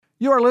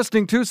You are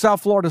listening to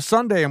South Florida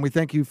Sunday, and we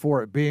thank you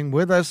for being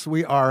with us.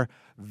 We are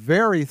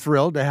very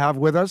thrilled to have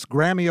with us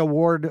Grammy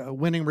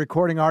Award-winning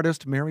recording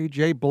artist Mary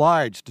J.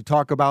 Blige to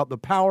talk about the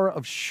power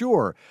of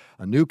Sure,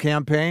 a new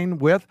campaign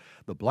with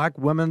the Black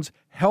Women's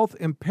Health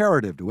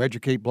Imperative to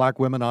educate Black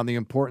women on the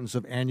importance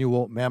of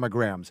annual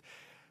mammograms.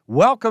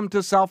 Welcome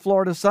to South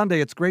Florida Sunday.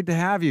 It's great to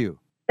have you.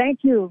 Thank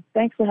you.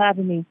 Thanks for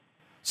having me.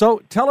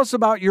 So tell us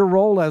about your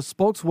role as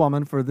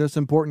spokeswoman for this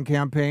important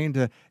campaign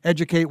to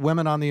educate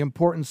women on the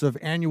importance of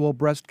annual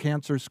breast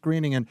cancer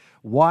screening and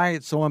why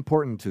it's so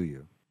important to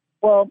you.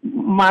 Well,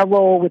 my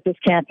role with this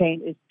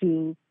campaign is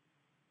to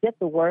get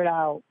the word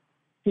out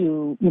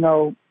to,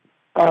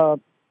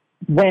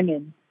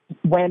 women,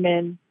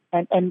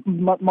 and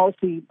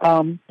mostly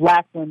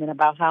Black women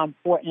about how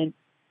important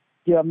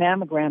your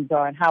mammograms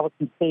are and how it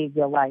can save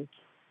your life.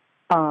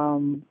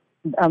 The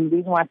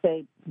reason why I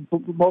say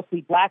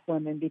mostly Black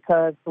women,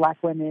 because Black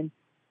women,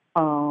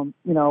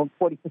 40%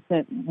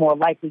 more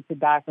likely to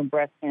die from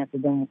breast cancer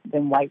than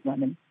white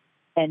women.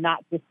 And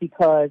not just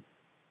because,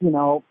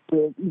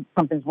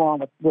 something's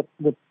wrong with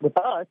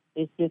us.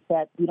 It's just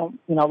that we don't,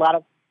 a lot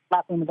of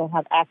Black women don't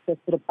have access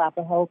to the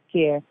proper health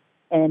care.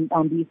 And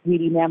these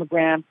 3D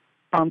mammogram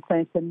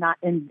clinics are not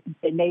in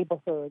the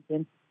neighborhoods.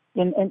 And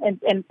a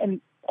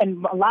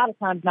lot of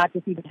times not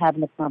just even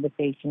having a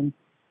conversation.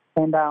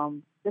 And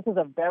this is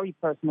a very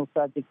personal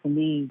subject to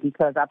me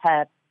because I've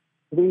had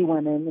 3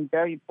 women, and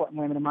very important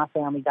women in my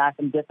family, die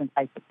from different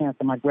types of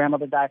cancer. My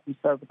grandmother died from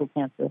cervical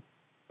cancer.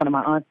 One of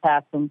my aunts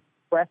passed from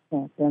breast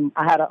cancer. And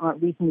I had an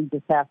aunt recently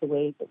just passed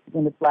away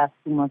in the last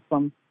 2 months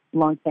from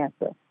lung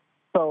cancer.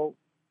 So,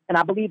 and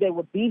I believe they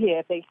would be here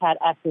if they had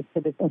access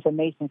to this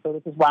information. So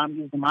this is why I'm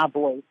using my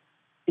voice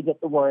to get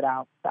the word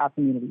out to our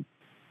community.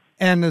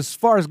 And as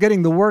far as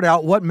getting the word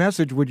out, what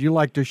message would you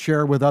like to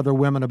share with other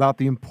women about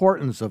the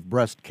importance of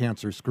breast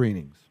cancer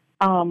screenings?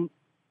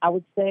 I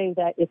would say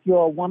that if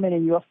you're a woman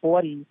in your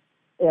 40s,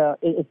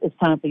 it's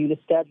time for you to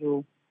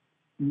schedule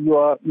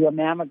your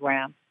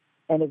mammogram.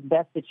 And it's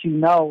best that you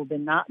know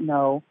than not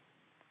know.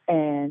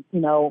 And,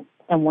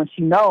 and once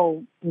you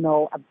know,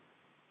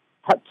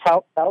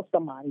 tell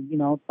somebody,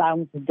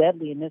 silence is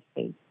deadly in this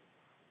case.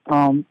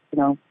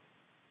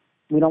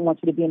 We don't want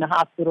you to be in the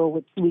hospital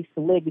with 2 weeks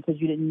to live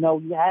because you didn't know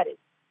you had it.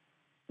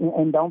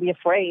 And don't be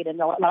afraid. And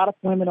a lot of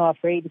women are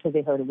afraid because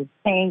they heard it was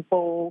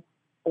painful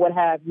or what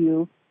have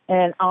you.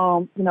 And,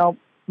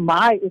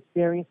 my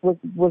experience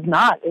was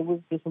not. It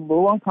was just a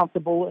little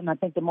uncomfortable. And I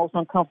think the most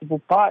uncomfortable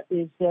part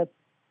is just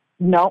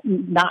not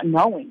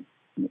knowing.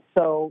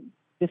 So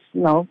just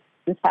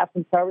have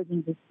some courage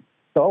and just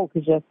go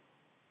because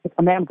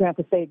a mammogram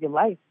could save your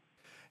life.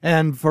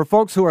 And for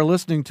folks who are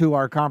listening to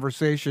our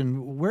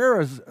conversation,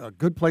 where is a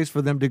good place for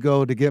them to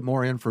go to get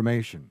more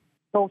information?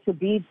 Go to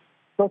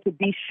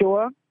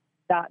besure.bwhi.org.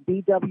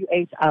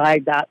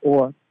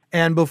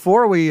 And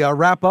before we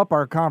wrap up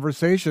our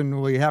conversation,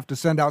 we have to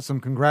send out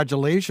some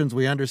congratulations.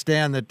 We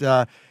understand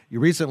that you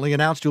recently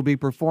announced you'll be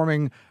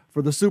performing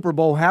for the Super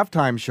Bowl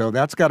halftime show.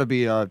 That's got to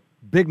be a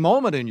big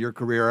moment in your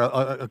career,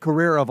 a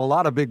career of a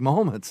lot of big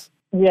moments.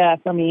 Yes,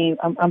 I mean,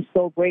 I'm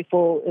so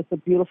grateful. It's a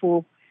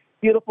beautiful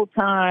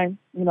time,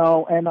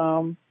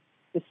 and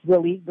just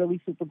really,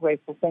 really super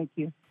grateful. Thank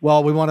you.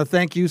 Well, we want to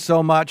thank you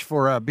so much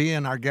for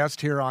being our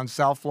guest here on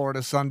South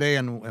Florida Sunday,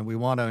 and we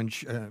want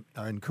to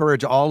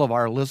encourage all of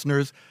our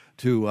listeners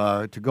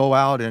to go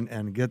out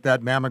and get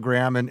that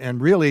mammogram,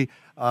 and really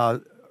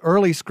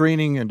early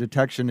screening and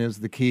detection is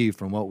the key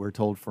from what we're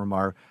told from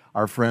our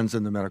friends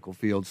in the medical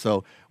field.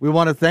 So we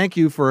want to thank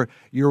you for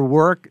your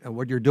work and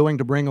what you're doing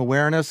to bring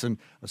awareness, and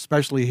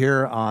especially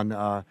here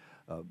on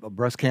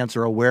Breast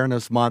Cancer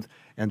Awareness Month.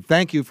 And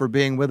thank you for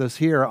being with us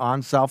here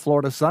on South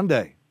Florida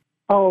Sunday.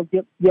 Oh,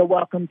 you're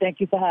welcome. Thank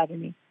you for having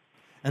me.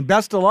 And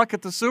best of luck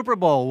at the Super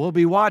Bowl. We'll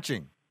be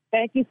watching.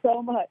 Thank you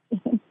so much.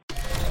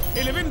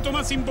 El evento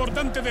más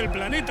importante del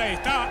planeta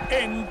está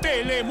en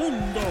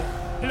Telemundo,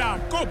 la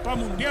Copa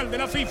Mundial de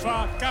la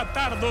FIFA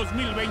Qatar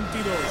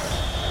 2022.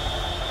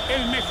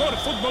 El mejor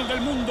fútbol del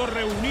mundo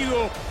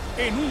reunido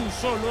en un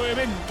solo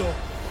evento.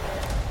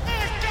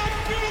 ¡Es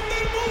campeón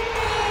del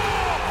mundo!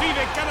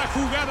 Vive cada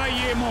jugada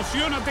y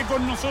emociónate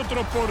con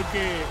nosotros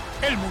porque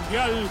el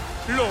Mundial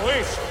lo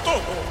es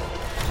todo.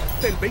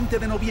 Del 20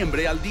 de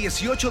noviembre al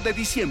 18 de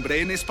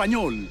diciembre en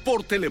español,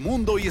 por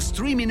Telemundo y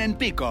streaming en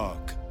Peacock.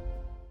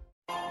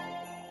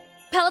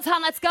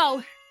 Peloton, let's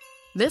go!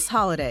 This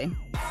holiday,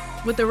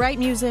 with the right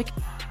music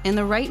and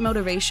the right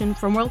motivation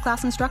from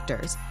world-class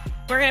instructors,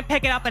 we're going to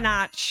pick it up a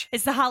notch.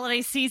 It's the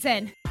holiday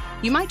season.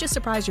 You might just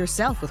surprise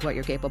yourself with what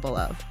you're capable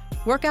of.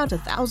 Work out to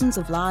thousands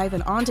of live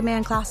and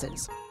on-demand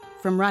classes,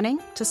 from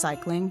running to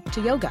cycling to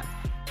yoga.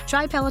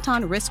 Try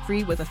Peloton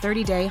risk-free with a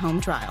 30-day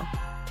home trial.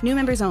 New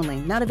members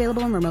only, not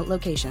available in remote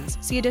locations.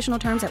 See additional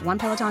terms at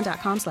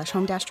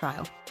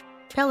onepeloton.com/home-trial.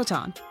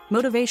 Peloton,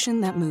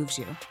 motivation that moves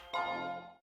you.